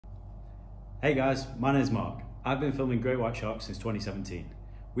Hey guys, my name is Mark. I've been filming great white sharks since 2017.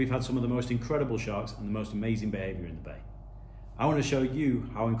 We've had some of the most incredible sharks and the most amazing behaviour in the bay. I want to show you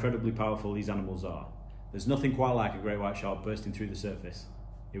how incredibly powerful these animals are. There's nothing quite like a great white shark bursting through the surface.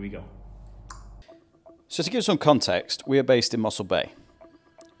 Here we go. So to give some context, we are based in Mossel Bay,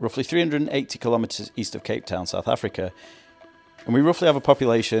 roughly 380 kilometres east of Cape Town, South Africa, and we roughly have a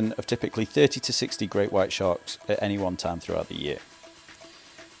population of typically 30 to 60 great white sharks at any one time throughout the year.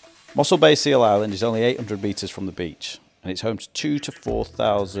 Mossel Bay Seal Island is only 800 metres from the beach, and it's home to 2,000 to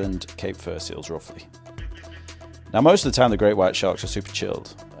 4,000 Cape fur seals roughly. Now most of the time the great white sharks are super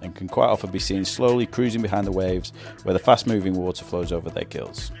chilled and can quite often be seen slowly cruising behind the waves where the fast moving water flows over their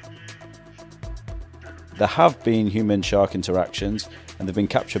gills. There have been human-shark interactions and they've been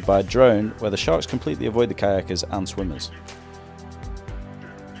captured by a drone where the sharks completely avoid the kayakers and swimmers.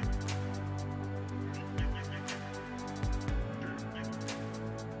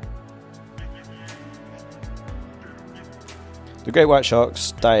 The great white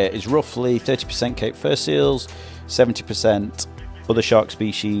shark's diet is roughly 30% Cape fur seals, 70% other shark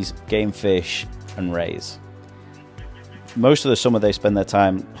species, game fish and rays. Most of the summer they spend their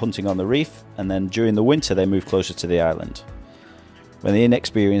time hunting on the reef, and then during the winter they move closer to the island. When the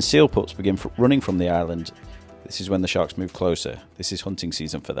inexperienced seal pups begin running from the island, this is when the sharks move closer. This is hunting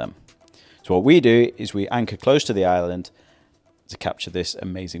season for them. So what we do is we anchor close to the island to capture this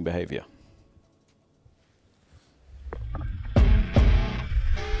amazing behaviour.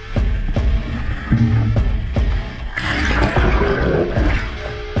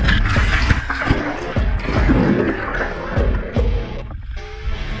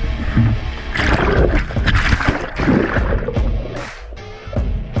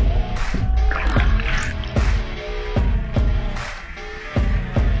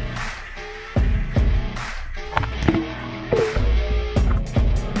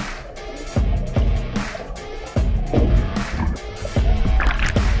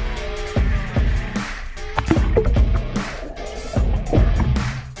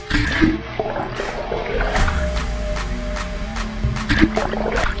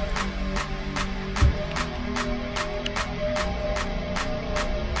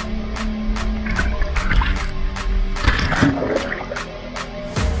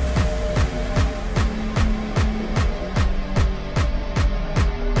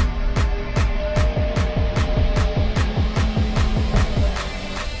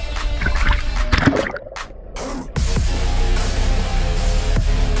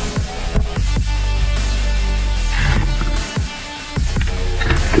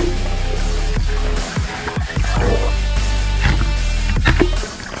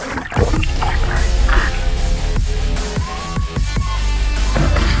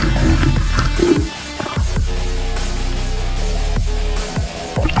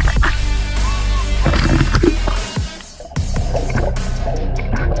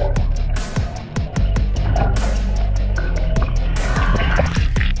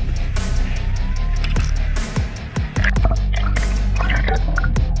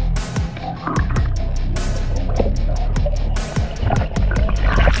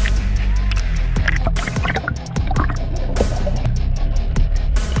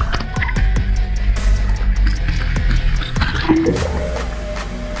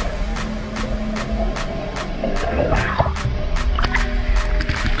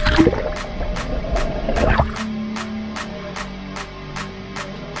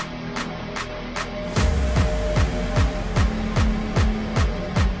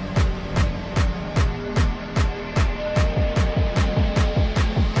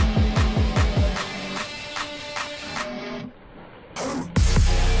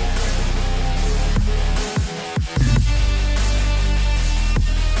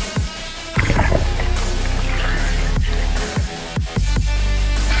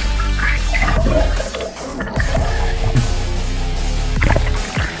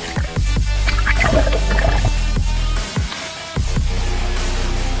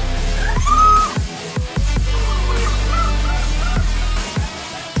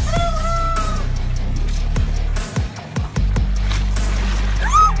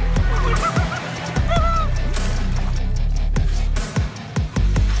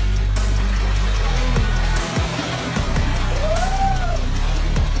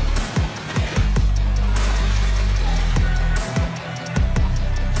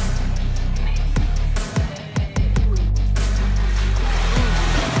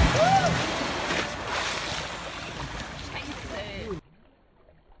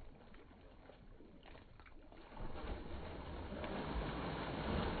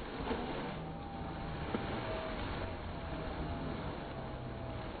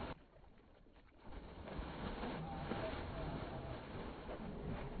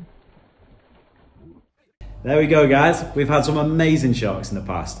 There we go, guys. We've had some amazing sharks in the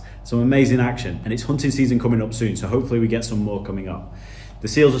past, some amazing action, and it's hunting season coming up soon, so hopefully we get some more coming up. The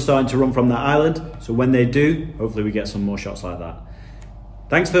seals are starting to run from that island, so when they do, hopefully we get some more shots like that.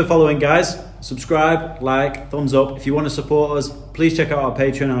 Thanks for following, guys. Subscribe, like, thumbs up. If you want to support us, please check out our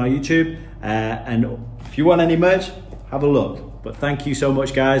Patreon and our YouTube. And if you want any merch, have a look. But thank you so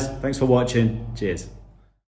much, guys. Thanks for watching. Cheers.